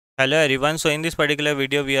Hello everyone. So in this particular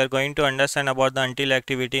video we are going to understand about the until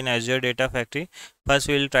activity in Azure Data Factory. First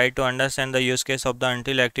we will try to understand the use case of the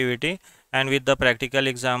until activity, and with the practical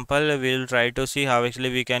example we will try to see how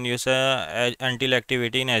actually we can use a until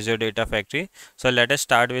activity in Azure Data Factory. So let us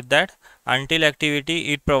start with that. Until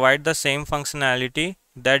activity, it provides the same functionality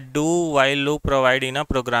that do while loop provide in a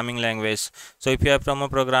programming language. So if you are from a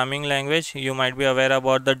programming language, you might be aware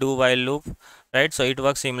about the do while loop, right? So it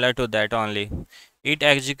works similar to that only. It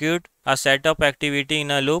executes a set of activity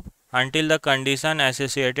in a loop until the condition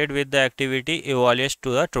associated with the activity evaluates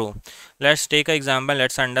to the true. Let's take an example.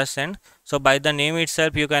 Let's understand. So by the name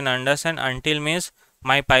itself you can understand until means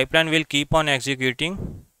my pipeline will keep on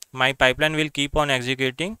executing. My pipeline will keep on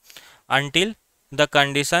executing until the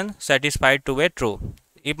condition satisfied to a true.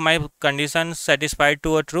 If my condition satisfied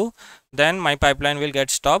to a true, then my pipeline will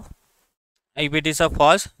get stopped. If it is a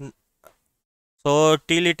false, so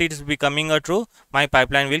till it is becoming a true, my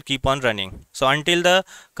pipeline will keep on running. So until the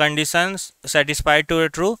conditions satisfied to a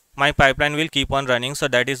true, my pipeline will keep on running. So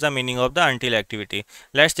that is the meaning of the until activity.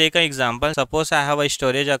 Let's take an example. Suppose I have a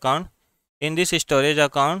storage account. In this storage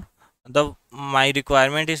account, the my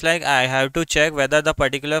requirement is like I have to check whether the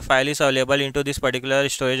particular file is available into this particular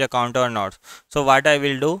storage account or not. So what I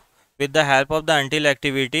will do, with the help of the until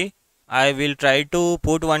activity, I will try to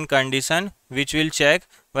put one condition which will check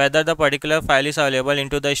whether the particular file is available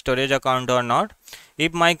into the storage account or not.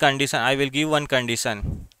 If my condition, I will give one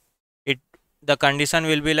condition. The condition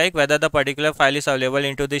will be like whether the particular file is available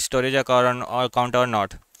into the storage account or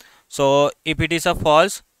not. So if it is a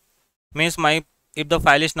false, means my if the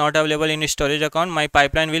file is not available in storage account, my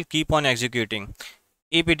pipeline will keep on executing.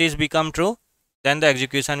 If it is become true, then the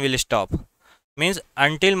execution will stop. Means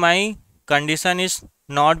until my condition is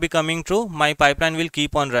not becoming true, my pipeline will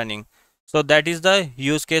keep on running. So that is the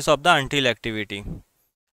use case of the until activity.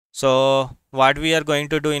 So what we are going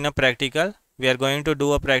to do in a practical, we are going to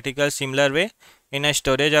do a practical similar way. In a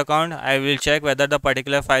storage account, I will check whether the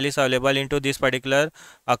particular file is available into this particular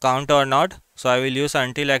account or not. So I will use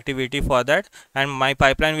until activity for that, and my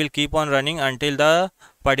pipeline will keep on running until the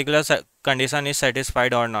particular condition is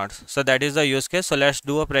satisfied or not. So that is the use case. So let's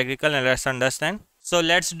do a practical and let's understand. So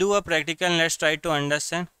let's do a practical and let's try to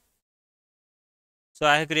understand. So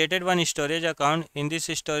I have created one storage account. In this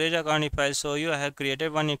storage account, if I show you, I have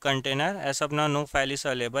created one container. As of now, no file is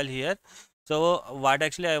available here. So what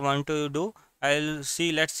actually I want to do, let's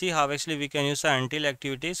see how actually we can use the until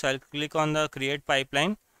activity. So I'll click on the create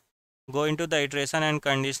pipeline, go into the iteration and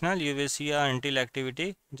conditional. You will see a until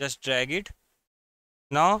activity. Just drag it.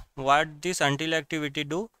 Now what this until activity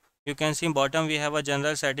do, you can see bottom we have a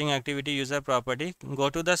general setting activity user property. Go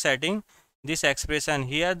to the setting, this expression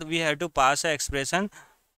here we have to pass a expression,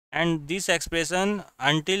 and this expression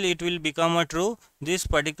until it will become a true, this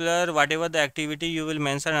particular whatever the activity you will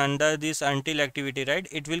mention under this until activity, right,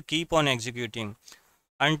 it will keep on executing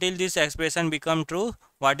until this expression become true.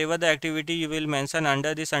 Whatever the activity you will mention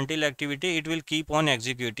under this until activity, it will keep on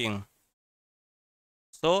executing.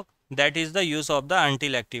 So that is the use of the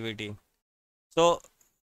until activity. So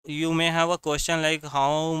you may have a question like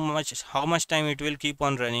how much time it will keep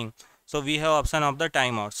on running. So we have option of the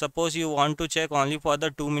timeout. Suppose you want to check only for the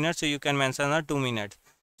 2 minutes, so you can mention a 2 minutes.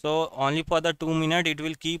 So only for the 2 minutes it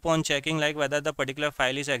will keep on checking like whether the particular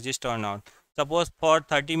file is exist or not. Suppose for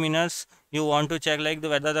 30 minutes you want to check like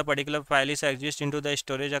whether the particular file is exist into the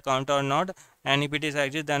storage account or not, and if it is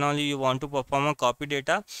exist, then only you want to perform a copy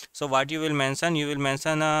data. So what you will mention,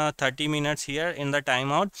 30 minutes here in the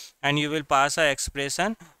timeout, and you will pass a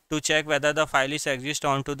expression to check whether the file is exist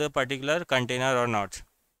onto the particular container or not.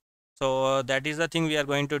 So that is the thing we are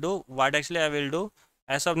going to do. What actually I will do,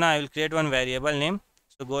 as of now I will create one variable name.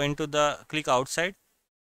 So go into the click outside,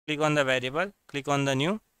 click on the variable, click on the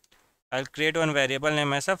new. I'll create one variable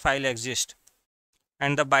name as a file exist,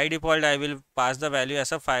 and the by default I will pass the value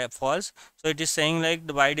as a false. So it is saying like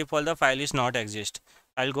by default the file is not exist.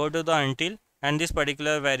 I'll go to the until, and this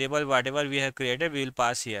particular variable whatever we have created we will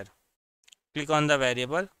pass here. Click on the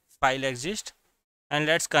variable file exist, and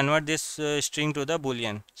let's convert this string to the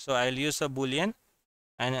boolean. So I'll use a boolean,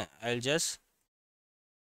 and I'll just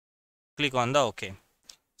click on the OK.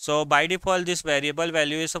 So by default this variable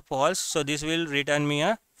value is a false, so this will return me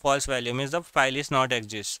a false value, means the file is not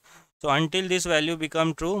exist. So until this value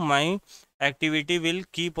become true, my activity will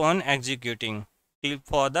keep on executing till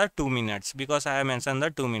for the 2 minutes, because I have mentioned the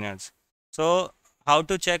 2 minutes. So how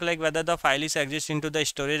to check like whether the file is exist into the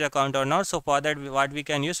storage account or not? So for that what we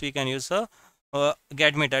can use a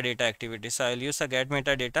get metadata activity. So I'll use a get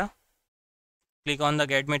metadata. Click on the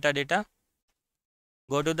get metadata,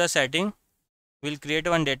 go to the setting, we'll create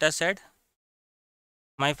one data set.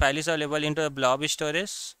 My file is available into a blob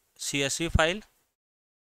storage. csv file.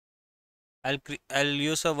 I'll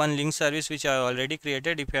use a one link service which I already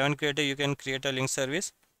created. If you haven't created, you can create a link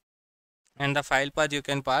service, and the file path you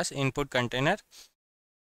can pass input container.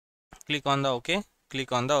 Click on the OK.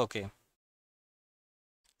 Click on the OK.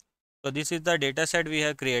 So this is the data set we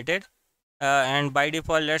have created. And by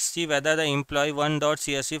default, let's see whether the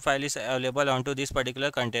employee1.csv file is available onto this particular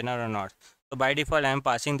container or not. So by default, I am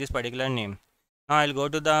passing this particular name. Now I'll go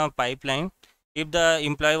to the pipeline. If the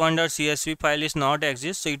employee1.csv file is not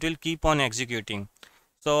exist, so it will keep on executing.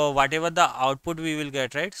 So whatever the output we will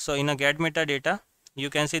get, right? So in a get metadata, you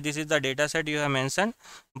can see this is the data set you have mentioned.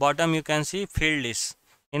 Bottom you can see field list.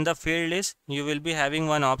 In the field list, you will be having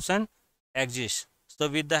one option exist. So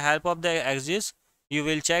with the help of the exist, you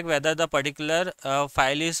will check whether the particular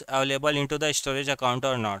file is available into the storage account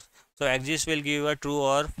or not. So exist will give a true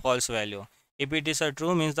or false value. If it is a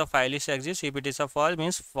true, means the file is exist. If it is a false,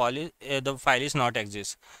 means the file is not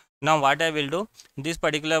exist. Now what I will do, this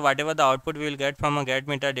particular whatever the output we will get from a get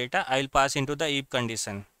metadata, I will pass into the if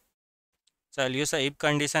condition. So I will use a if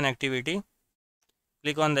condition activity.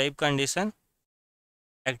 Click on the if condition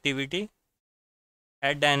activity,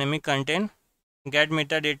 add dynamic content, get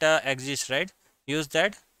metadata exists, right? Use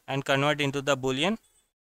that and convert into the boolean.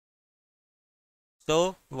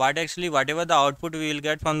 So whatever the output we will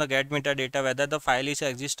get from the get metadata, whether the file is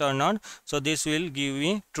exist or not, so this will give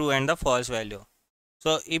me true and the false value.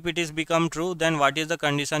 So if it is become true, then what is the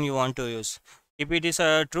condition you want to use? If it is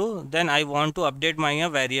true, then I want to update my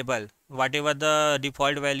variable. Whatever the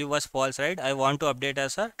default value was false, right? I want to update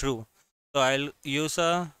as a true. So I'll use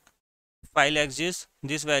a file exists.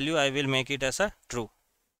 This value I will make it as a true.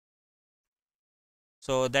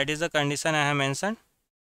 So that is the condition I have mentioned.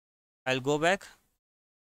 I'll go back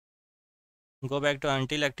to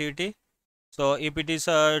until activity. So if it is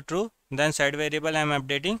true, then set variable I am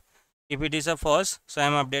updating. If it is a false, so I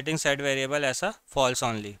am updating set variable as a false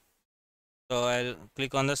only. So I'll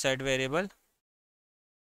click on the set variable.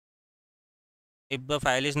 If the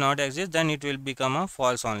file is not exist, then it will become a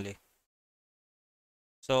false only.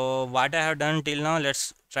 So what I have done till now,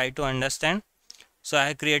 let's try to understand. So I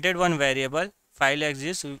have created one variable file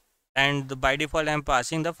exists, and by default I am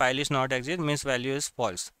passing the file is not exist, means value is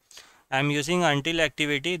false. I am using until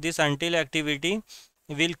activity. This until activity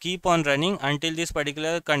will keep on running until this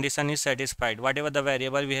particular condition is satisfied, whatever the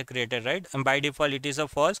variable we have created, right? And by default it is a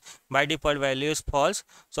false, by default value is false.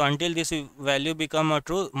 So until this value become a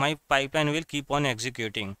true, my pipeline will keep on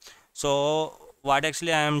executing. So what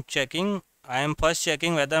actually I am checking, I am first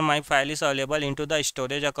checking whether my file is available into the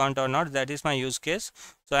storage account or not. That is my use case.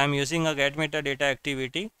 So I am using a get metadata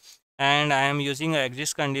activity, and I am using a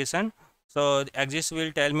exist condition. So exist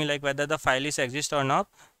will tell me like whether the file is exist or not.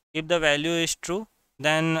 If the value is true,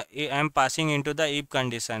 then I am passing into the if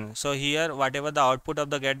condition. So here whatever the output of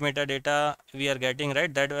the get metadata we are getting,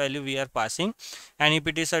 right, that value we are passing. And if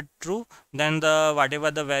it is a true, then the whatever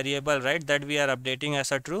the variable, right, that we are updating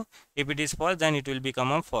as a true. If it is false, then it will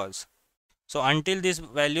become a false. So until this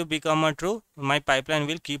value become a true, my pipeline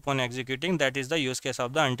will keep on executing. That is the use case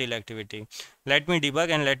of the until activity. Let me debug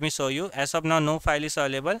and let me show you. As of now, no file is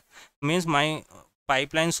available, means my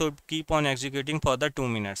pipeline should keep on executing for the 2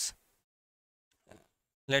 minutes.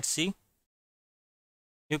 Let's see.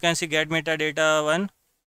 You can see get metadata 1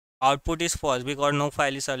 output is false because no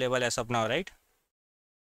file is available as of now, right?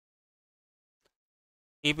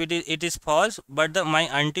 If it is false, but my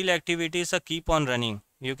until activity is a keep on running.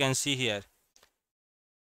 You can see here.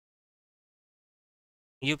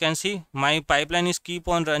 You can see my pipeline is keep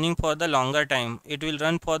on running for the longer time. It will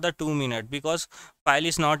run for the 2 minutes because file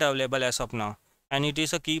is not available as of now, and it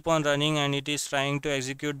is a keep on running, and it is trying to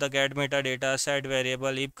execute the get metadata, set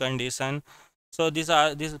variable, if condition. So this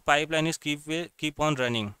pipeline is keep on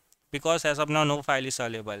running because as of now no file is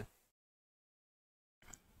available.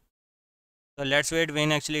 So let's wait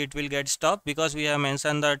when actually it will get stopped, because we have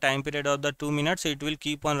mentioned the time period of the 2 minutes. So it will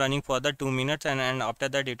keep on running for the 2 minutes, and after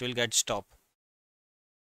that it will get stopped.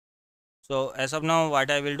 So as of now, what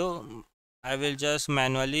I will do, I will just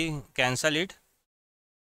manually cancel it,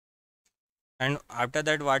 and after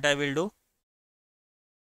that what I will do,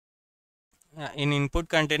 in input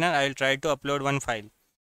container I will try to upload one file,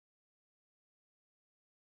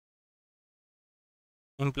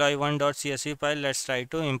 employee1.csv file. Let's try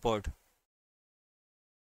to import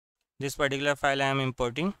this particular file. I am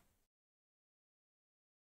importing,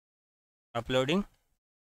 uploading.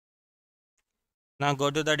 Now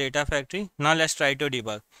go to the data factory. Now let's try to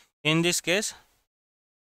debug. In this case,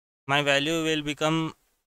 my value will become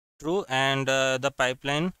true, and the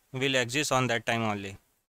pipeline will exist on that time only.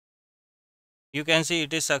 You can see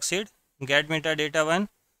it is succeed. Get metadata 1,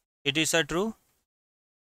 it is a true.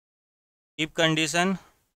 if condition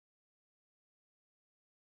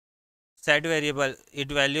set variable,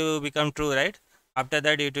 it value become true, right? After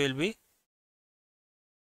that it will be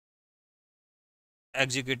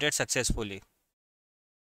executed successfully.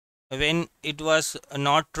 When it was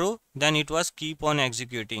not true, then it was keep on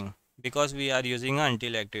executing, because we are using a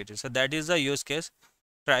until activity. So that is the use case.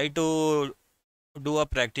 Try to do a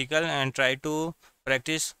practical and try to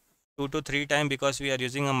practice 2 to 3 times, because we are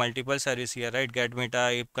using a multiple service here, right? Get meta,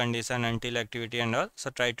 if condition, until activity and all. So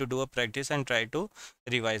try to do a practice and try to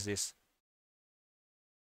revise this.